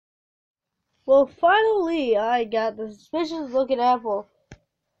Well, finally, I got the suspicious looking apple.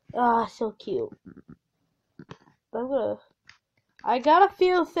 Ah, so cute. I got a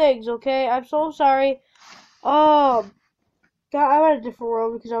few things, okay? I'm so sorry. God, I'm in a different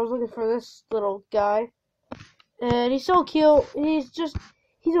world because I was looking for this little guy. And he's so cute. He's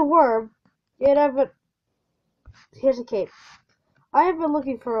a worm. And he has a cape. I have been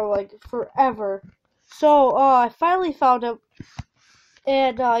looking for him, like, forever. So, I finally found him.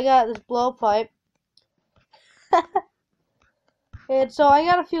 And, I got this blowpipe. And so I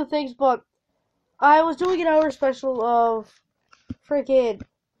got a few things, but I was doing an hour special of freaking, it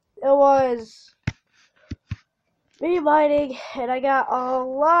was me mining, and I got a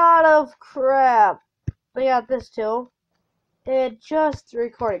lot of crap. I got this too. And just the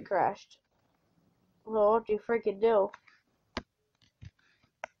recording crashed. Well, what do you freaking do?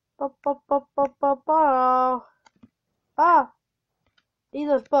 Ah, need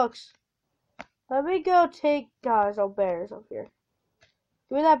those books. Let me go take. God, there's no bears up here.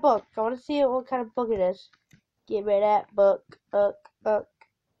 Give me that book. I want to see what kind of book it is. Give me that book. Book.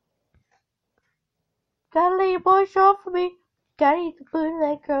 Gotta let your boy show up for me. Gotta eat the food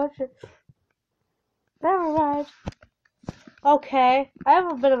like culture. Never mind. Okay, I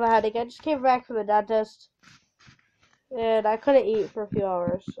have a bit of a headache. I just came back from the dentist. And I couldn't eat for a few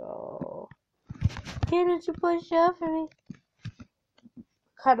hours, so. Can you boy show up for me?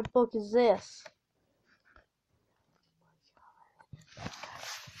 What kind of book is this?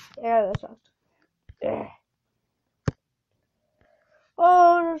 Yeah, that sucks. Yeah.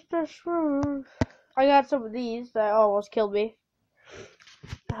 Oh, that's the shroom. I got some of these that almost killed me.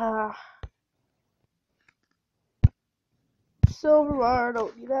 Silver bar, I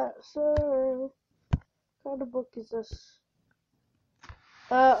don't need that, sir. What kind of book is this?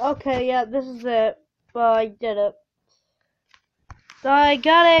 Okay, yeah, this is it. But I did it. I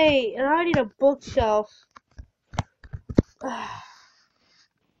need a bookshelf. Get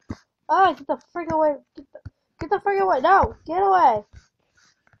the frick away. Get the frick away. No, get away.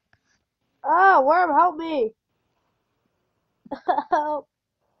 Worm, help me. Help.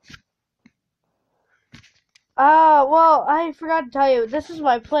 Well, I forgot to tell you, this is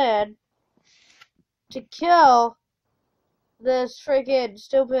my plan. To kill this freaking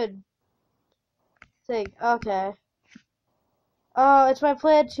stupid thing. Okay. It's my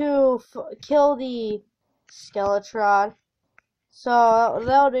plan to kill the Skeletron. So,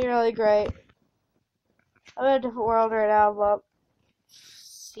 that would be really great. I'm in a different world right now, but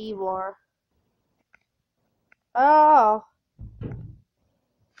Seymour. Oh.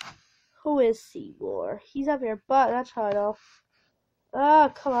 Who is Seymour? He's up your butt, that's how I know.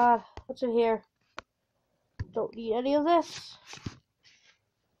 Come on. What's in here? Don't need any of this.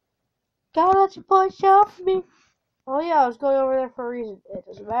 Gotta let your boy show up for me. Oh yeah, I was going over there for a reason. It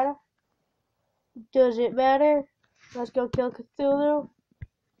doesn't matter. Does it matter? Let's go kill Cthulhu.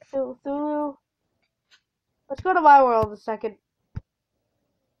 Cthulhu. Let's go to my world in a second.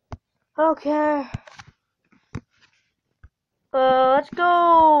 Okay. Let's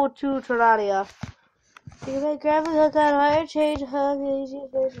go to Terraria. You can grab a hook on higher change, hug,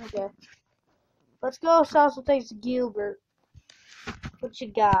 easiest place. Okay. Let's go sell some things to Gilbert. What you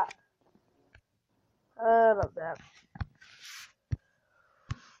got? I love that.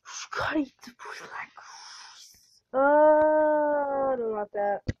 Gotta eat the food like I don't want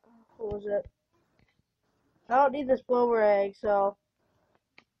that. What was it? I don't need this boomerang, so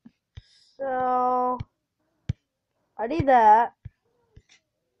I need that.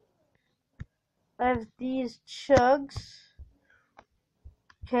 I have these chugs.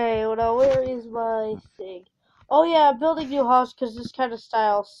 Okay, well now where is my thing? Oh yeah, I'm building a new house because this kind of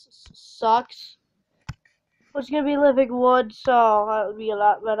style sucks. It's gonna be living wood, so that would be a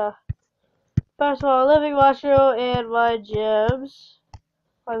lot better. First of all, living mushroom and my gems.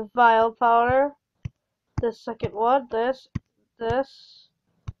 My vile powder. The second one, this. Let's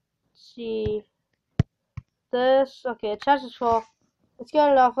see. This. Okay, chest is full. It's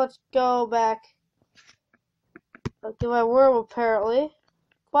good enough. Let's go back. I'll get my worm apparently.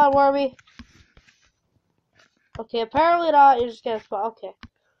 Come on, wormy. Okay, apparently not. You're just gonna spawn. Okay.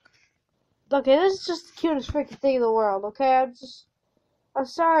 Okay, this is just the cutest freaking thing in the world. Okay, I'm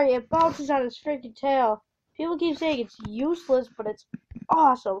sorry. It bounces on its freaking tail. People keep saying it's useless, but it's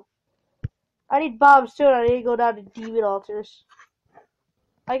awesome. I need bombs too, and I need to go down to demon altars.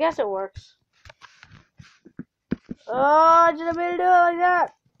 I guess it works. Oh, I didn't mean to do it like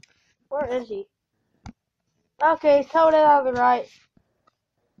that. Where is he? Okay, he's coming in on the right.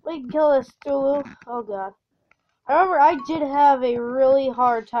 We can kill this Cthulhu. Oh god. I remember I did have a really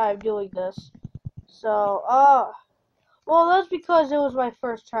hard time doing this. So, well, that's because it was my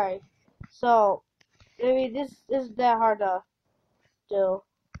first try. So, I mean, this isn't that hard to do.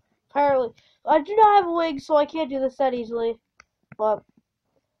 Apparently, I do not have a wing, so I can't do this that easily. But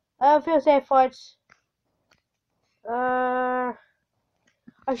I have feel safe fights. I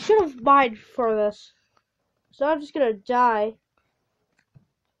should have mined for this. So I'm just gonna die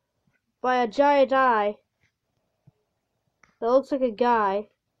by a giant eye that looks like a guy.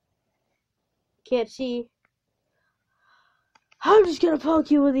 Can't see. I'm just gonna poke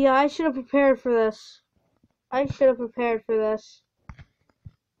you with the eye. I should have prepared for this. I should have prepared for this.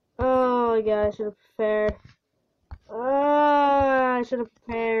 Oh my god, I should have prepared. I should have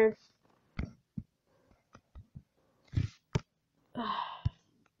prepared.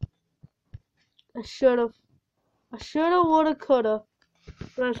 I should have. I should have, would have, could have.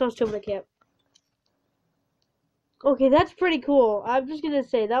 But I'm so stupid I can't. Okay, that's pretty cool. I'm just gonna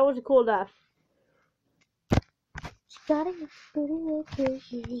say, that was a cool death. Let's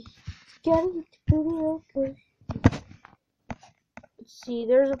see,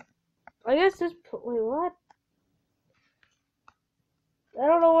 there's a... I guess this... Wait, what? I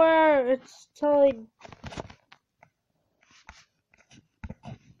don't know where it's telling...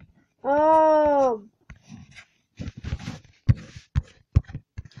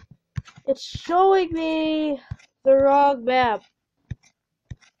 It's showing me the wrong map.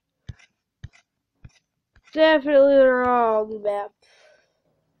 Definitely the wrong map.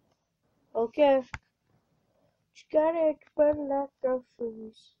 Okay. Just gotta expect that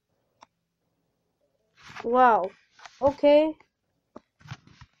groceries. Wow. Okay.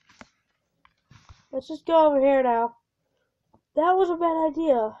 Let's just go over here now. That was a bad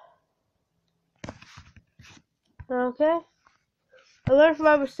idea. Okay. I learned from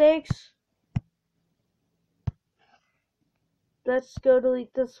my mistakes. Let's go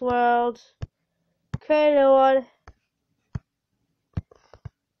delete this world. Create a new one.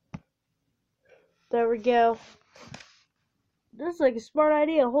 There we go. This is like a smart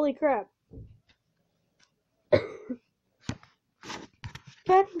idea. Holy crap.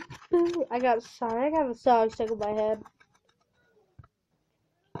 I got a song stuck in my head.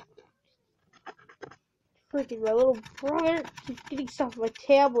 Freaking my little brother keeps getting stuff on my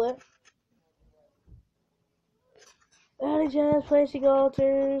tablet. Adding gems, placing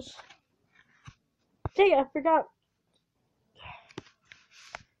altars. Dang it, I forgot.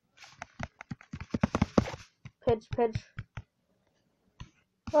 Pinch.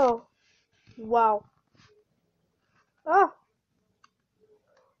 Oh. Wow. Oh.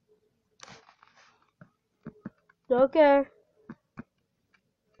 Okay.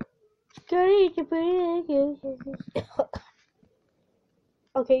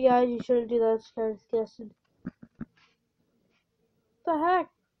 Okay, guys, you shouldn't do that. It's kind of disgusting. What the heck?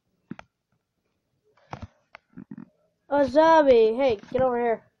 A zombie! Hey, get over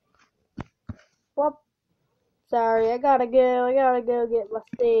here. Whoop. Sorry, I gotta go get my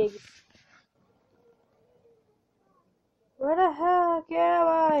things. Where the heck am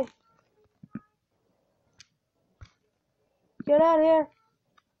I? Get out of here.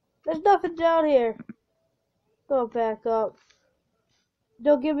 There's nothing down here. Go back up.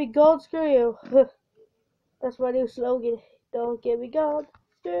 Don't give me gold, screw you. That's my new slogan. Don't give me gold,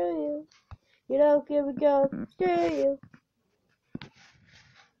 screw you. You don't give me gold, screw you.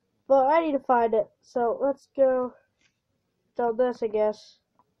 But I need to find it. So let's go down this, I guess.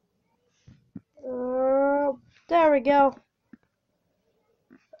 There we go.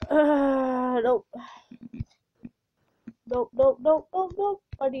 Nope. Nope.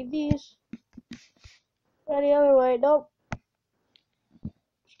 I need these. Any other way? Nope.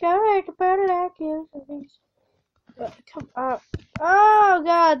 Sky compared to ACHES. Come on. Oh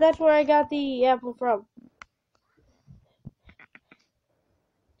god, that's where I got the apple from.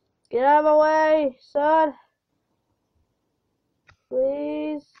 Get out of my way, son.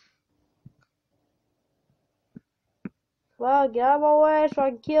 Please. Come on, get out of my way so I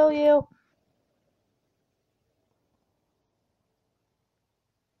can kill you.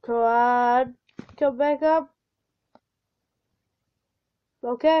 Come on. Come back up.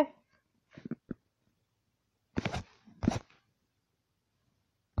 Okay.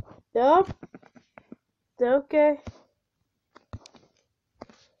 Nope. Okay.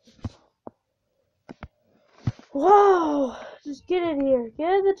 Whoa! Just get in here.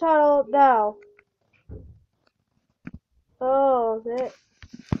 Get in the tunnel now. Oh, that.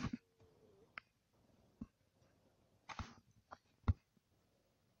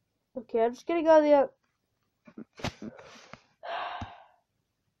 Okay, I'm just gonna go the other.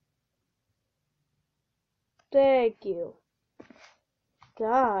 Thank you.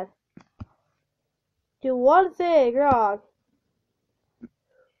 God. Do one thing wrong.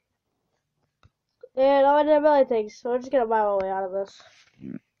 And I did a million things, so I'm just gonna buy my way out of this.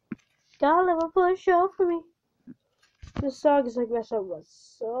 God, let me play a show for me. This song is like messed up with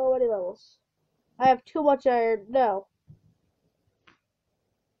so many levels. I have too much iron. No.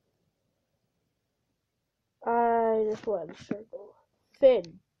 I just went in a circle.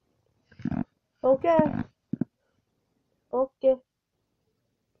 Finn. Okay. Okay.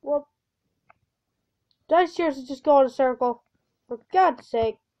 Well, did I seriously just go in a circle? For God's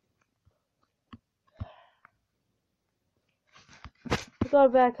sake. I'm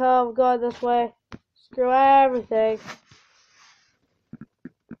going back home. I'm going this way. Screw everything.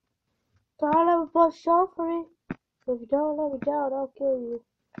 Don't have a bus show for me. If you don't let me down, I'll kill you.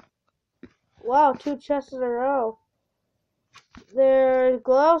 Wow, 2 chests in a row. There's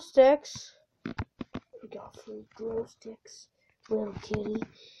glow sticks. We got 3 glow sticks, little kitty.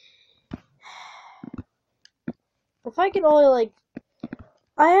 If I could only like,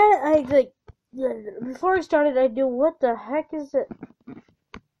 before I started, I knew what the heck is it?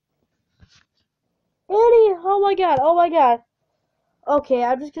 Eddie, oh my god, oh my god. Okay,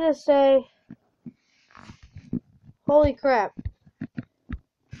 I'm just gonna say, holy crap.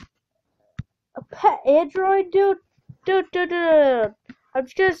 A pet android, dude? Dude. I'm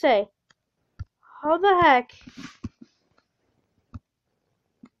just gonna say, how the heck?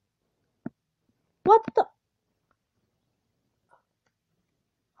 What the?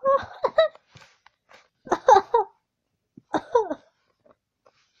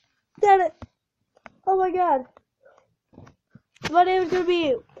 Damn it. Oh my god. My name is gonna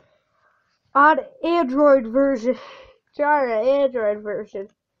be on Android version. Terraria Android version.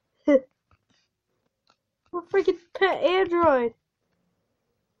 What freaking pet android?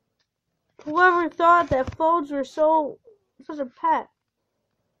 Whoever thought that phones were such a pet?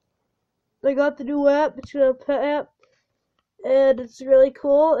 They got the new app, it's a pet app, and it's really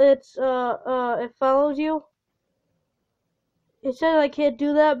cool. It's it follows you. It says I can't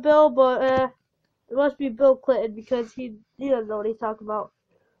do that, Bill, but it must be Bill Clinton because he doesn't know what he's talking about.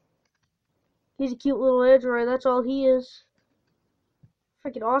 He's a cute little android, that's all he is.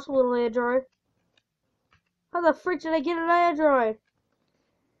 Freaking awesome little android. How the frick did I get an android?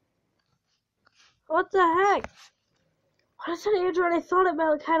 What the heck? What is an android? I thought it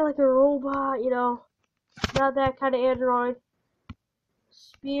meant kind of like a robot, you know. Not that kind of android.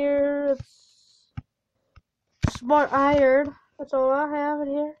 Spear. Smart iron. That's all I have in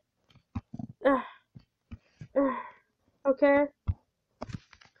here. Okay.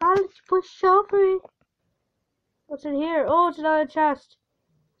 God, did you push shelf for me? What's in here? Oh, it's another chest.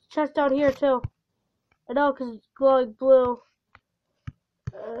 Chest down here, too. I know, because it's glowing blue.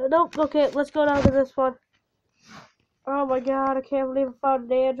 Nope. Okay, let's go down to this one. Oh my god, I can't believe I found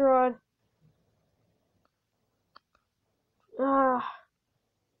an android. I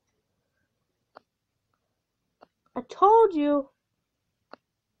told you.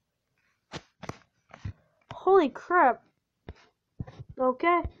 Holy crap.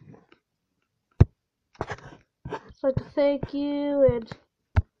 Okay. I'd like to thank you and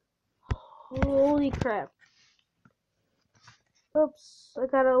holy crap. Oops, I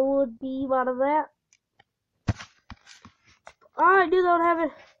got a wood beam out of that. Oh, I knew that would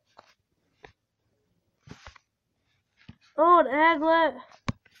happen. Oh, an aglet.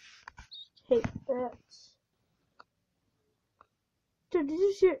 Take that. Dude, did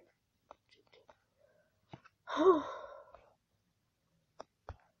you see?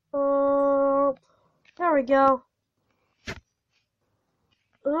 Oh, there we go.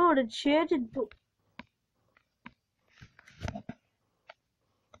 Oh, an enchanted book.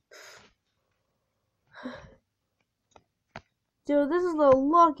 Dude, this is the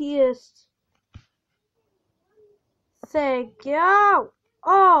luckiest thing. Oh!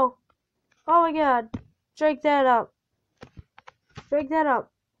 Oh! Oh my god. Drink that up. Drink that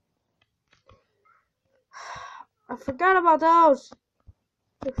up. I forgot about those.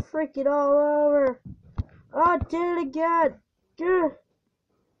 They're freaking all over. Oh, I did it again. Dude.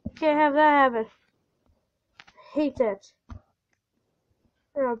 Can't have that happen. I hate that.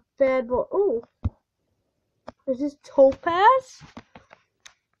 You're a bad boy. Ooh. Is this topaz?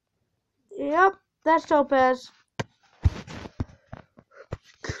 Yep, that's topaz.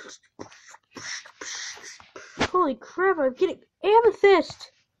 Holy crap, I'm getting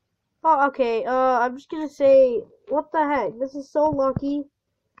amethyst! Oh, okay, I'm just gonna say, what the heck? This is so lucky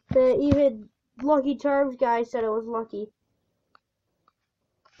that even Lucky Charms guy said it was lucky.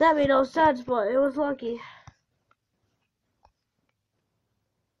 That made no sense, but it was lucky.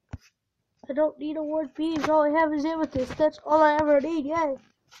 I don't need a wood beams, all I have is amethyst. That's all I ever need, yay!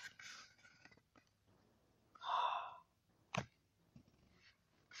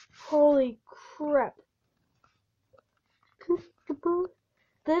 Holy crap.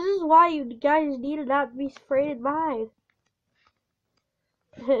 This is why you guys need to not be afraid of mine.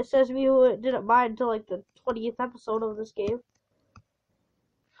 It says me who didn't mind until like the 20th episode of this game.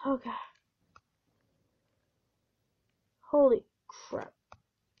 Okay. Holy crap.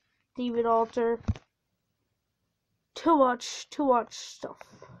 Demon altar. Too much stuff.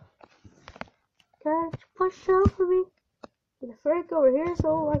 Guys, push out for me. Get a Frank over here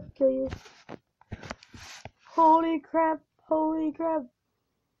so I can kill you. Holy crap. Holy crap.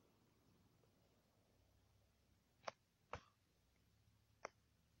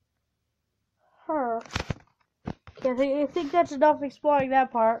 Okay, I think that's enough exploring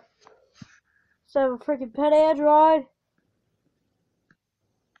that part. So I have a freaking pet android.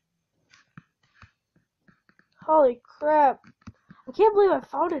 Holy crap. I can't believe I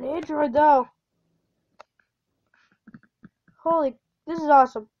found an android though. Holy, this is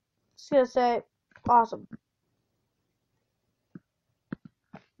awesome. Just gonna say, awesome.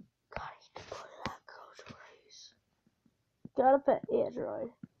 God, I need to put that coach race. Got a pet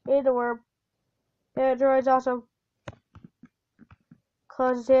android. And a worm. Android's awesome.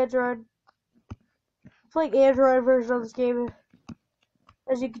 Cause it's Android. It's like Android version of this game.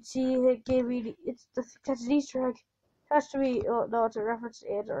 As you can see, it gave me, that's an Easter egg. It has to be, oh, no, it's a reference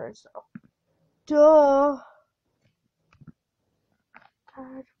to Android, so. Duh.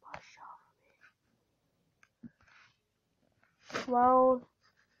 God, come on.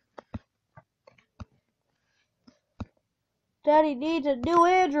 Daddy needs a new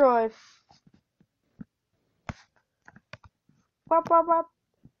Android. Bop, bop, bop.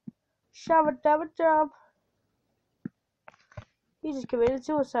 Shabba dabba dub. He just committed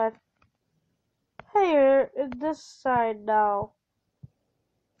suicide. Hey, you're in this side now.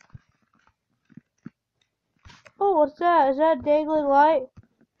 Oh, what's that? Is that a dangling light?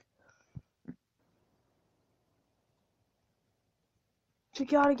 You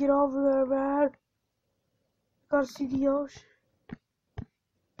gotta get over there, man. Gotta see the ocean.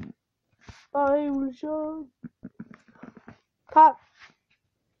 I'm sure. Pop.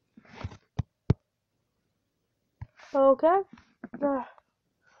 Okay.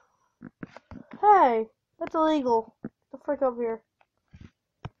 Hey, that's illegal. Get the frick up here.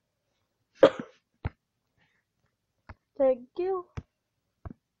 Thank you.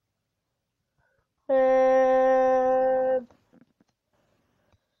 And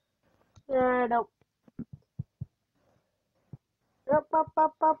nope. Up, up,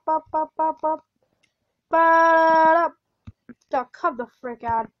 up, up, up, up, up, up. Up. Oh, come the frick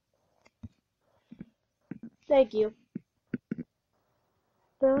on. Thank you.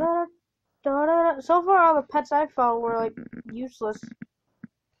 So far, all the pets I found were like useless.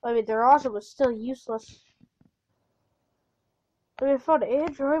 I mean, they're awesome, but still useless. I mean, I found an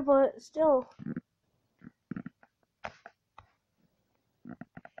android, but still.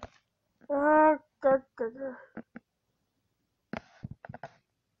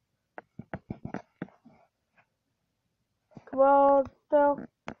 Come on, no.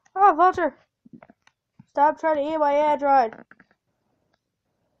 Oh, vulture! Stop trying to eat my android.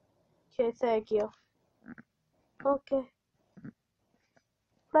 Okay, thank you. Okay.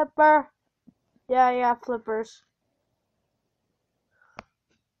 Flipper. Yeah, flippers.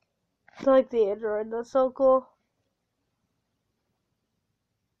 I like the android. That's so cool.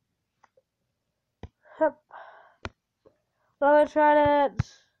 Yep. Another trident.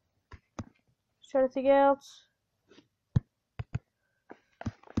 Let's try anything else.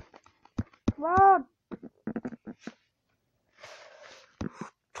 Come on.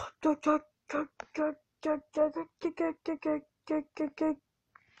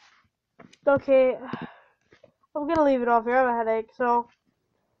 Okay. I'm gonna leave it off here. I have a headache, so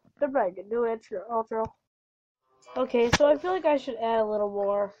I'm not gonna do it. Outro. Okay, so I feel like I should add a little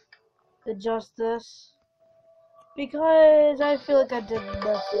more than just this, because I feel like I did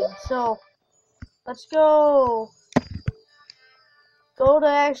nothing. So let's go to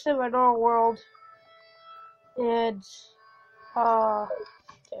actually my normal world, and okay.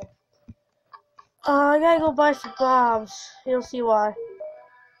 I gotta go buy some bombs. You'll see why.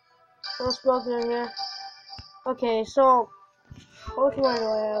 No smoking in here. Okay, so which one do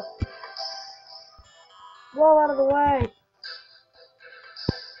I have? Whoa, out of the way.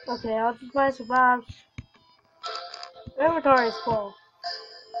 Okay, I'll just buy some bombs. Inventory is full.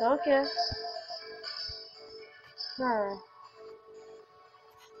 Okay. Alright.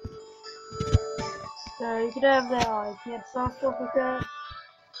 So you can have that. Oh, you can't sell stuff with that.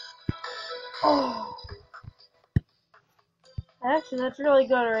 Oh. Actually, that's really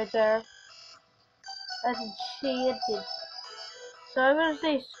good right there. That's enchanted. So I'm gonna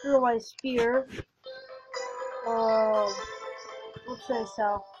say screw my spear. What should I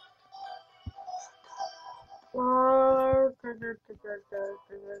sell?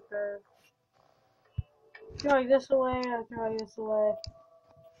 Throwing this away, I'm throwing this away.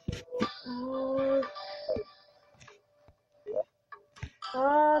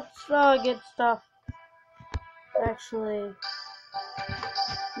 Let's get stuff. Actually,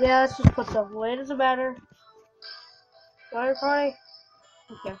 yeah, let's just put stuff away. Doesn't matter. Water party?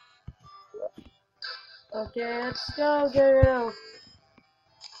 Okay. Okay, let's go. Go.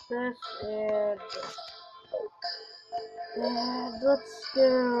 This and this. And let's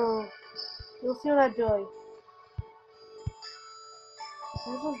go. You'll see what I'm doing.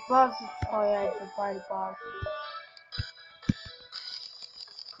 There's those bugs. Oh yeah, I can find bugs.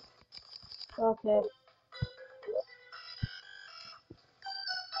 Okay.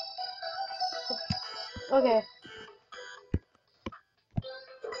 Okay.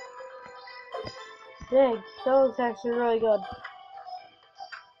 Dang, that looks actually really good.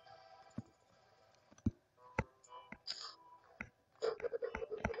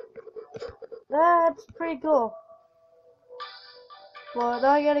 That's pretty cool. Well,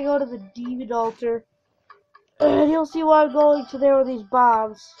 now I gotta go to the demon altar. And you'll see why I'm going to there with these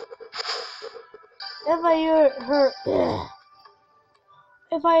bombs. If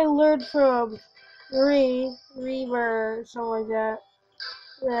I learned from Reaver, something like that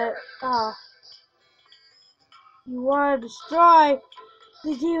you want to destroy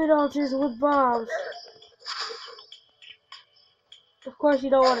the demon altars with bombs. Of course, you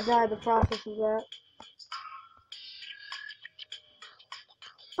don't want to die in the process of that.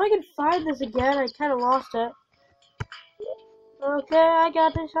 If I can find this again, I kind of lost it. Okay, I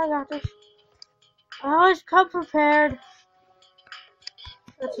got this. I always come prepared.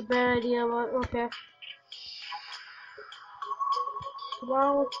 That's a bad idea, but okay. Come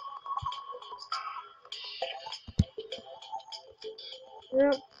on.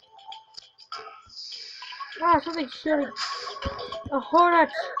 Yep. Something's shooting. A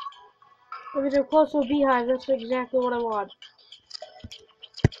hornet! If they're close to a beehive, that's exactly what I want.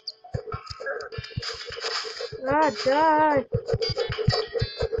 Die!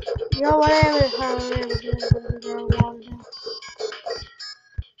 Yo, whatever.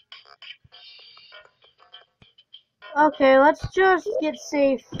 Okay, let's just get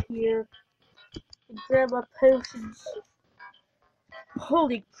safe here. And grab my potions.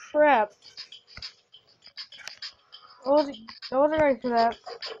 Holy crap. I wasn't ready for that.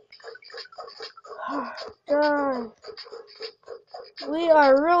 Die. We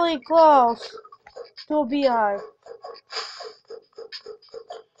are really close to a beehive.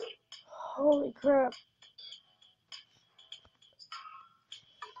 Holy crap.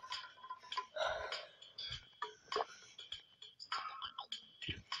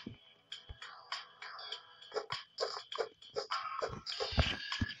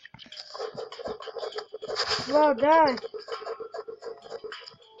 Come on, die.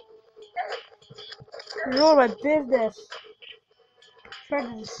 You're ruining my business. I'm trying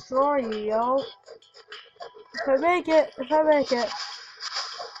to destroy you, yo. If I make it.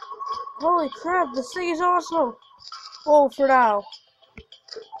 Holy crap, this thing is awesome. Oh, for now.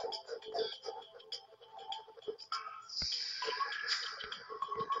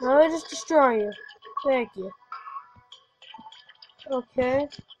 Now I just destroy you. Thank you. Okay.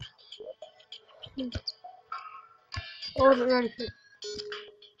 I wasn't ready for it.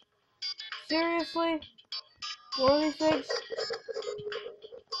 Seriously? One of these things?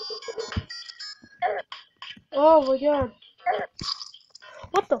 Oh my god.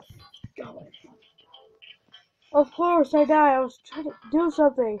 What the? Of course I died. I was trying to do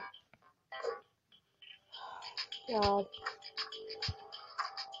something. God.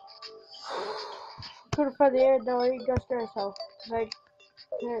 Couldn't find the air. No, you go scare yourself. I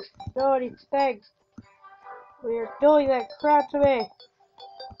can't do anything. You're doing that crap to me.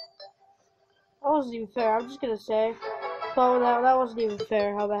 That wasn't even fair. I'm just gonna say. So that wasn't even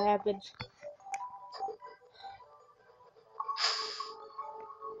fair how that happened.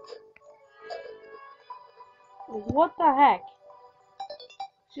 Like, what the heck?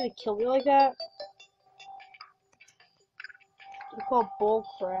 Should have killed me like that? It's called bull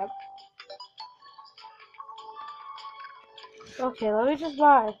crap. Okay, let me just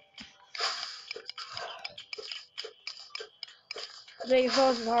buy. If it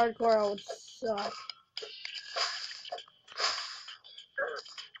wasn't hardcore, I would suck.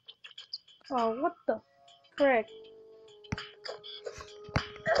 Oh, what the frick?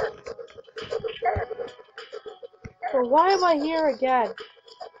 So why am I here again?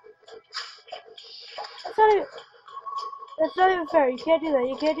 That's not even fair. You can't do that.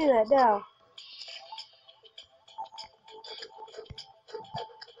 You can't do that now.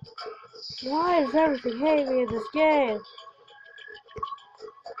 Why does everything hate me in this game?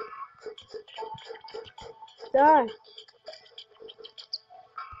 Die.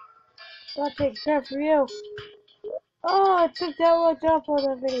 Not taking care for you. Oh, it took that long to upload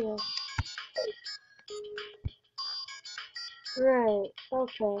that video. Great.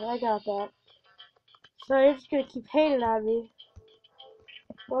 Okay, I got that. So you're just gonna keep hating on me.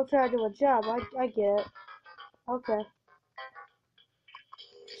 Don't try to do a job. I get it. Okay.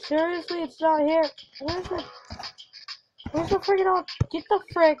 Seriously, it's not here. Where's the? Where's the freaking out? Get the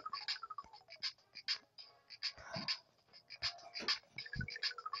frick.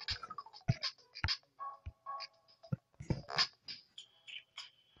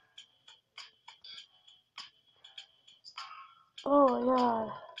 Oh my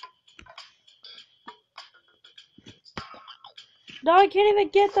god. No, I can't even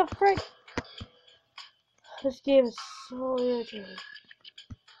get the frick. This game is so irritating.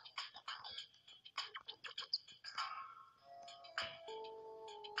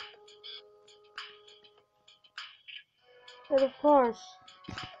 And of course.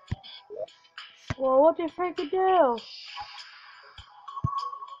 Well, what did Frankie do?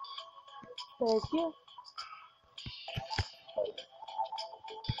 Thank you.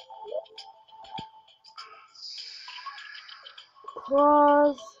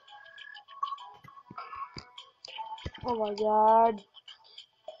 Claws. Oh my god.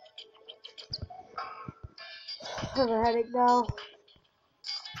 I have a headache now.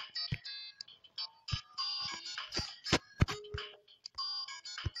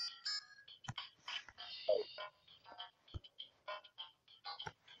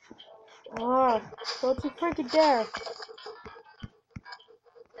 Ah, don't you freaking dare.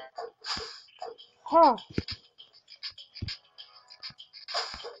 Huh.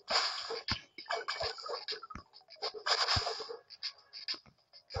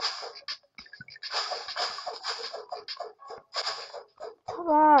 Come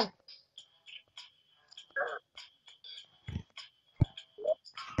on.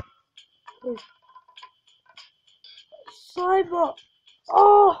 Slime ball.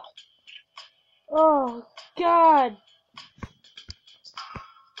 Oh. Oh, God.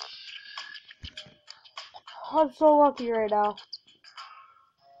 I'm so lucky right now.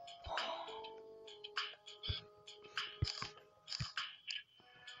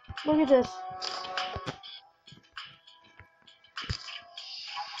 Look at this.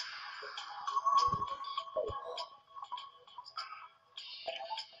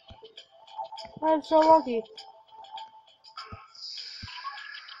 I'm so lucky.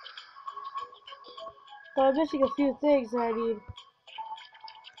 But I'm missing a few things that I need.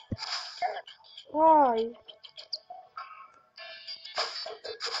 Why?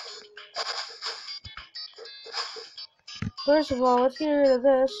 First of all, let's get rid of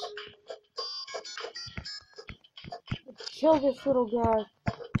this. Kill this little guy.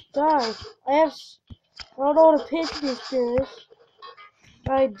 Die. I don't know what a pinch disc is.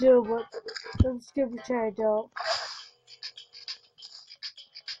 I do, but I'm just gonna pretend I don't.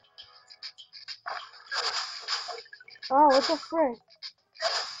 Oh, what the frick?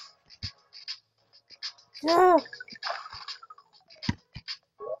 Yeah.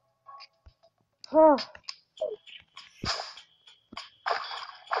 Huh.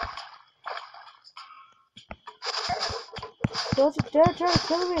 Don't you dare try to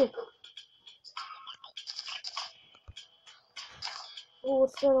kill me! Oh,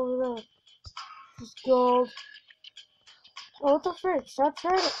 what's that over there? Just gold. Oh, what the frick? Stop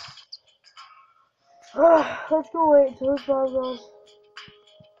trying to. Let's go wait until this bomb goes.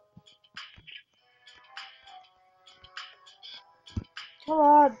 Come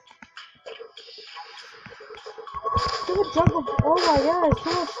on. Too much jungle. Oh my god, there's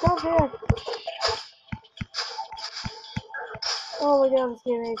too much stuff here. Oh my god, this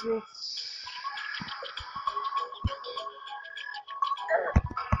game hates me.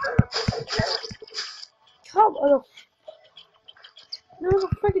 Come on. There's a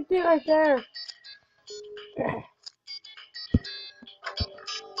freaking thing right there.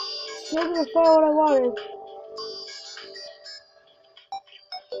 Still gonna find what I wanted.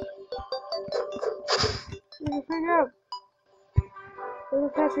 Need to figure out. Where's the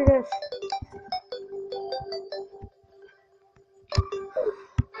petri dish?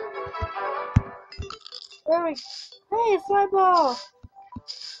 There we go. Hey, slime ball!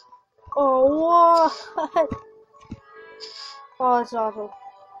 Oh, what? Oh, that's awesome.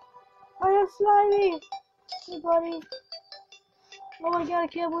 I have slimy! Hey, buddy. Oh my god, I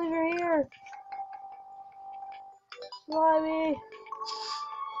can't believe you're here. Slimy.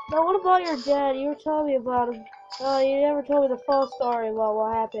 Now, what about your dad? You were telling me about him. You never told me the full story about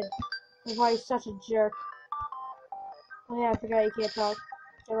what happened and why he's such a jerk. Oh yeah, I forgot you can't talk.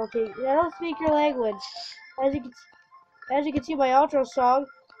 I don't speak your language. As you can see, my outro song,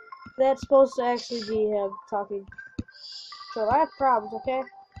 that's supposed to actually be him talking. So I have problems, okay?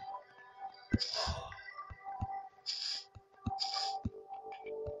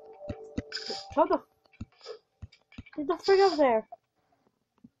 Get the frick up there.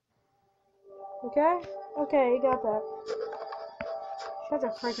 Okay? Okay, you got that. Shut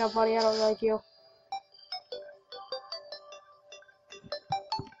the frick up, buddy. I don't like you.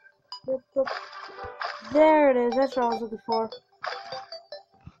 There it is. That's what I was looking for.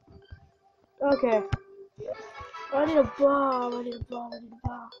 Okay. I need a bomb. I need a bomb. I need a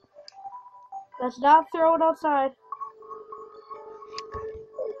bomb. Let's not throw it outside.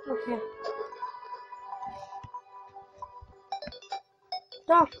 Okay.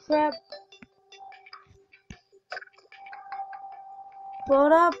 Oh, crap.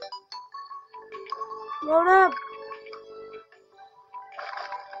 Load up. Load up.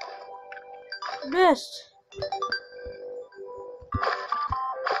 Missed.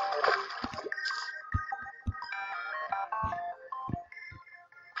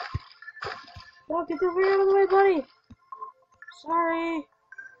 Oh, get the freak out of the way, buddy. Sorry.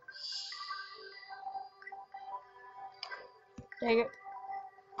 Dang it.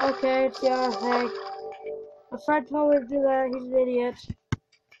 Okay, it's the other thing. My friend told me to do that. He's an idiot.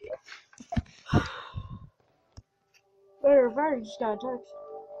 Better if I just got a text.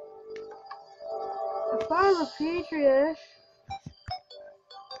 If I'm a petri dish.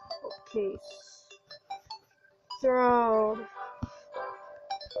 Okay. Thrown.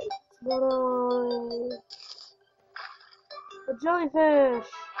 Literally. A jellyfish.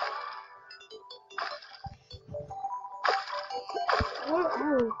 What?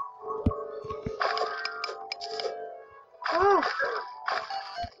 Oh. Oh.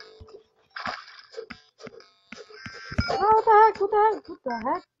 Oh, what the heck? What the heck? What the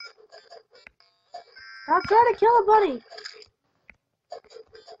heck? I'm trying to kill a buddy.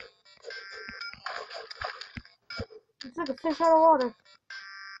 It's like a fish out of water.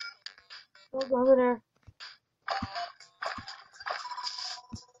 Oh, over there.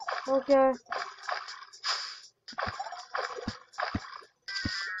 Okay.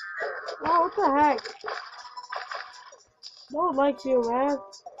 Oh, what the heck? No one likes you, man.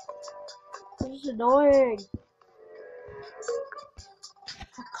 This is annoying.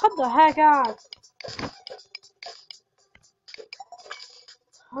 Come the heck on.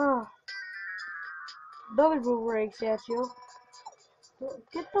 Another boomerang's at you.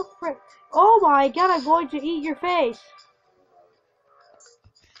 Get the frick. Oh my god, I'm going to eat your face.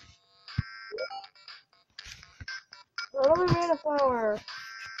 Another random flower.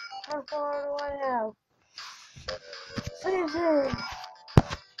 How far do I have? Same thing.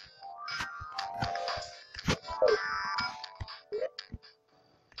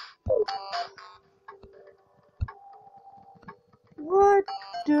 What,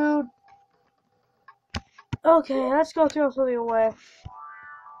 dude? Okay, let's go throw something away.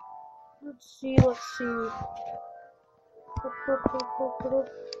 Let's see.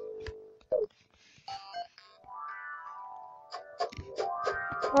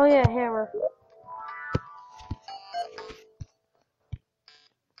 Oh yeah, hammer.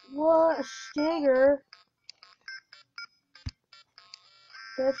 What a stinger.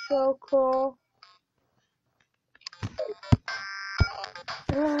 That's so cool.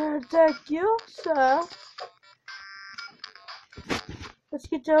 Thank you, sir. Let's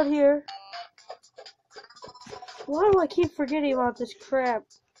get down here. Why do I keep forgetting about this crap?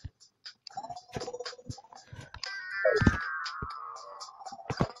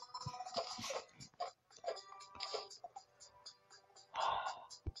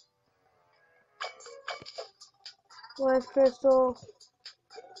 Life crystal.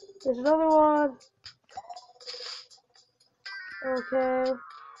 There's another one. Okay.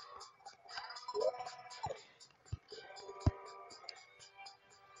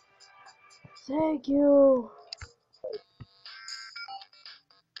 Thank you.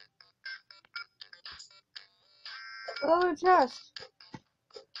 Another chest.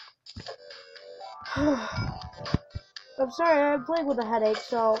 I'm sorry, I'm playing with a headache,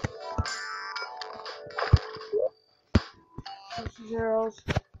 so. Zeros.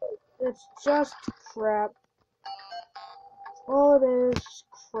 It's just crap. All it is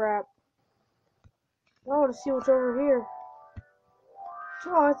crap. I want to see what's over here.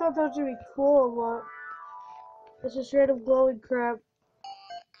 Oh, I thought that was gonna be cool, but it's just random glowing crap.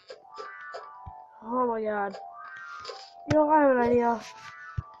 Oh my god. You know, I have an idea.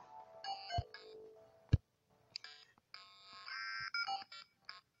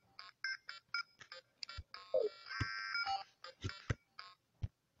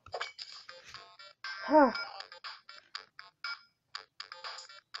 Huh.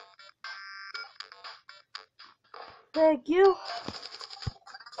 Thank you.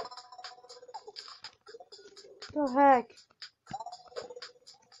 The heck?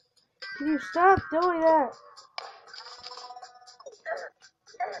 Can you stop doing that?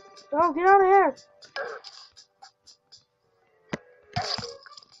 No, get out of here.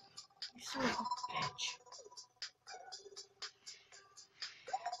 You son of a bitch.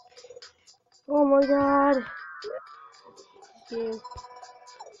 Oh my god. Yeah.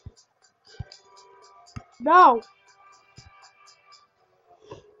 No!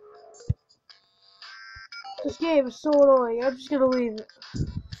 This game is so annoying. I'm just gonna leave it.